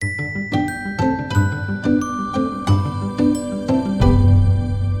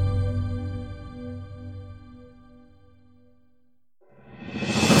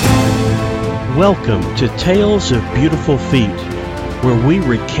Welcome to Tales of Beautiful Feet, where we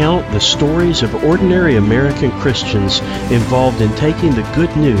recount the stories of ordinary American Christians involved in taking the good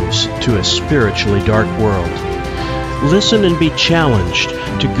news to a spiritually dark world. Listen and be challenged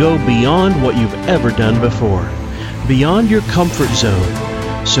to go beyond what you've ever done before, beyond your comfort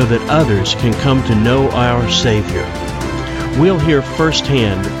zone, so that others can come to know our Savior. We'll hear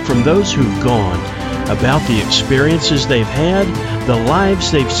firsthand from those who've gone about the experiences they've had, the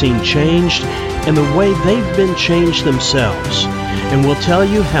lives they've seen changed, and the way they've been changed themselves. And we'll tell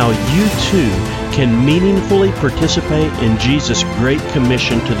you how you too can meaningfully participate in Jesus' great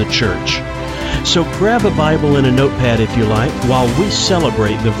commission to the church. So grab a Bible and a notepad if you like, while we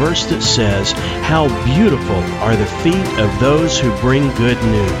celebrate the verse that says, "How beautiful are the feet of those who bring good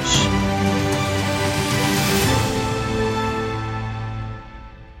news."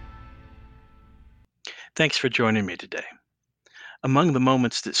 Thanks for joining me today. Among the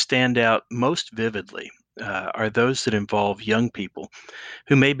moments that stand out most vividly are those that involve young people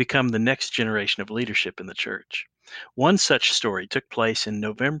who may become the next generation of leadership in the church. One such story took place in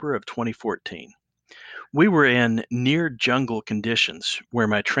November of 2014. We were in near jungle conditions where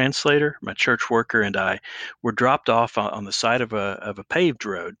my translator, my church worker, and I were dropped off on the side of a paved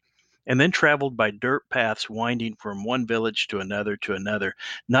road and then traveled by dirt paths winding from one village to another,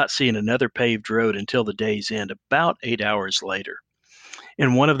 not seeing another paved road until the day's end, about 8 hours later.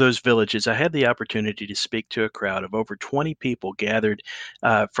 In one of those villages, I had the opportunity to speak to a crowd of over 20 people gathered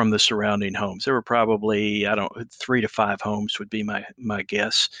from the surrounding homes. There were probably, 3 to 5 homes would be my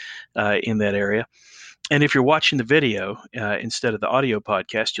guess in that area. And if you're watching the video instead of the audio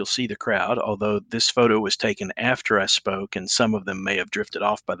podcast, you'll see the crowd, although this photo was taken after I spoke, and some of them may have drifted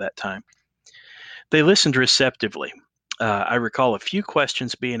off by that time. They listened receptively. I recall a few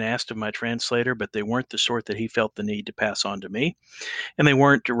questions being asked of my translator, but they weren't the sort that he felt the need to pass on to me, and they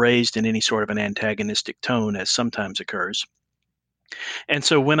weren't raised in any sort of an antagonistic tone, as sometimes occurs. And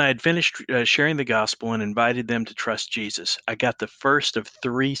so when I had finished sharing the gospel and invited them to trust Jesus, I got the first of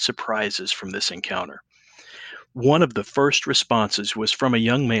 3 surprises from this encounter. One of the first responses was from a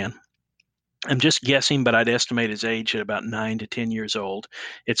young man. I'm just guessing, but I'd estimate his age at about 9 to 10 years old.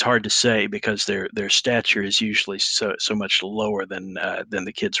 It's hard to say because their stature is usually so much lower than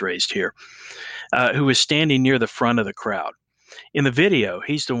the kids raised here, who was standing near the front of the crowd. In the video,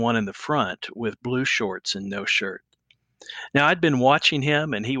 he's the one in the front with blue shorts and no shirt. Now, I'd been watching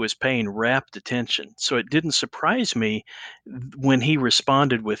him, and he was paying rapt attention, so it didn't surprise me when he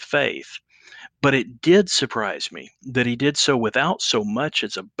responded with faith. But it did surprise me that he did so without so much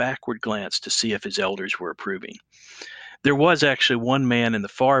as a backward glance to see if his elders were approving. There was actually one man in the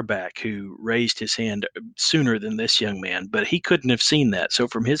far back who raised his hand sooner than this young man, but he couldn't have seen that. So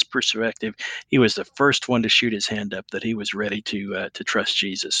from his perspective, he was the first one to shoot his hand up that he was ready to trust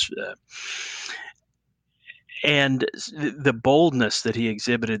Jesus. And the boldness that he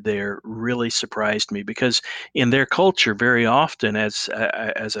exhibited there really surprised me, because in their culture, very often, as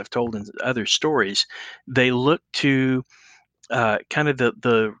I've told in other stories, they look to kind of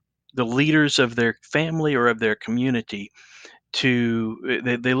the leaders of their family or of their community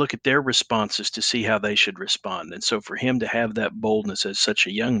they look at their responses to see how they should respond. And so for him to have that boldness as such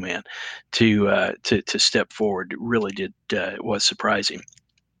a young man to step forward really was surprising.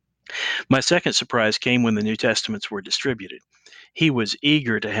 My second surprise came when the New Testaments were distributed. He was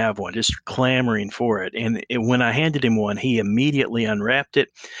eager to have one, just clamoring for it. And when I handed him one, he immediately unwrapped it,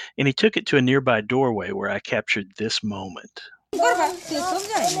 and he took it to a nearby doorway where I captured this moment.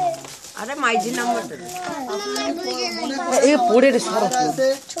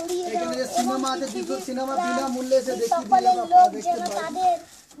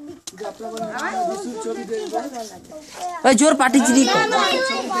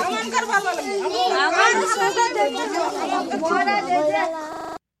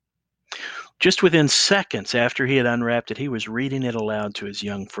 Just within seconds after he had unwrapped it, he was reading it aloud to his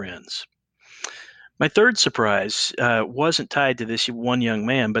young friends. My third surprise wasn't tied to this one young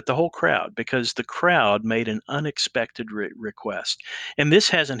man, but the whole crowd, because the crowd made an unexpected request. And this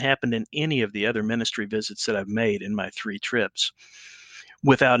hasn't happened in any of the other ministry visits that I've made in my 3 trips.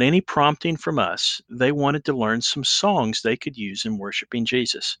 Without any prompting from us, they wanted to learn some songs they could use in worshiping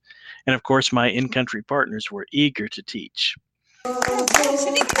Jesus. And of course, my in-country partners were eager to teach.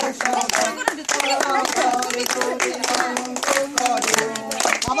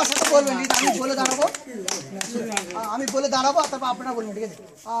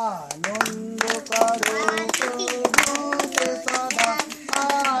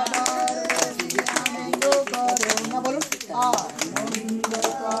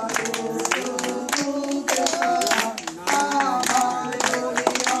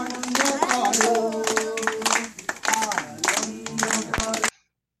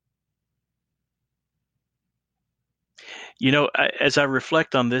 As I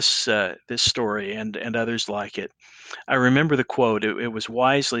reflect on this story and others like it, I remember the quote. It was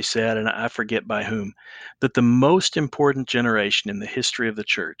wisely said, and I forget by whom, that the most important generation in the history of the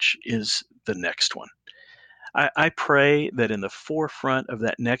church is the next one. I pray that in the forefront of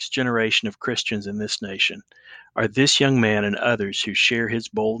that next generation of Christians in this nation are this young man and others who share his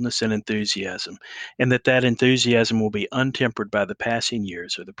boldness and enthusiasm, and that enthusiasm will be untempered by the passing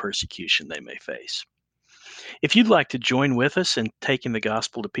years or the persecution they may face. If you'd like to join with us in taking the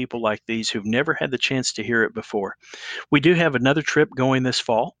gospel to people like these who've never had the chance to hear it before, we do have another trip going this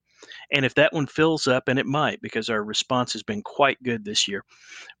fall. And if that one fills up, and it might because our response has been quite good this year,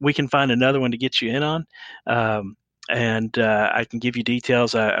 we can find another one to get you in on. And I can give you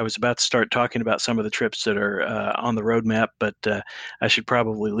details. I was about to start talking about some of the trips that are on the roadmap, but I should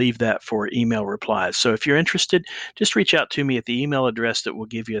probably leave that for email replies. So if you're interested, just reach out to me at the email address that we'll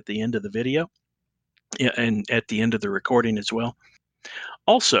give you at the end of the video and at the end of the recording as well.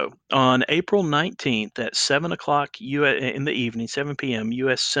 Also, on April 19th at 7 o'clock in the evening, 7 p.m.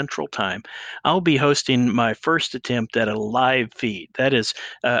 U.S. Central Time, I'll be hosting my first attempt at a live feed. That is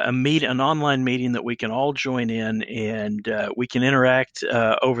an online meeting that we can all join in, and we can interact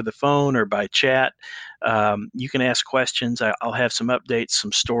over the phone or by chat. You can ask questions. I'll have some updates,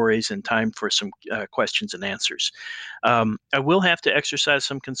 some stories, and time for some questions and answers. I will have to exercise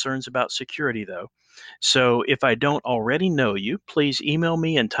some concerns about security, though. So if I don't already know you, please email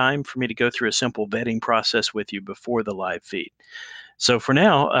me in time for me to go through a simple vetting process with you before the live feed. So for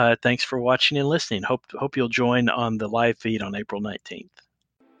now, thanks for watching and listening. Hope you'll join on the live feed on April 19th.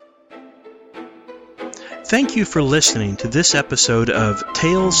 Thank you for listening to this episode of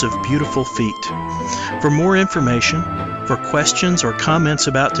Tales of Beautiful Feet. For more information, for questions or comments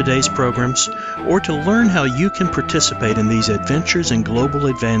about today's programs, or to learn how you can participate in these adventures in global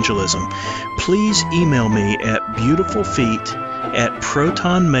evangelism, please email me at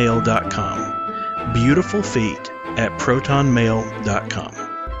beautifulfeet@protonmail.com. beautifulfeet@protonmail.com.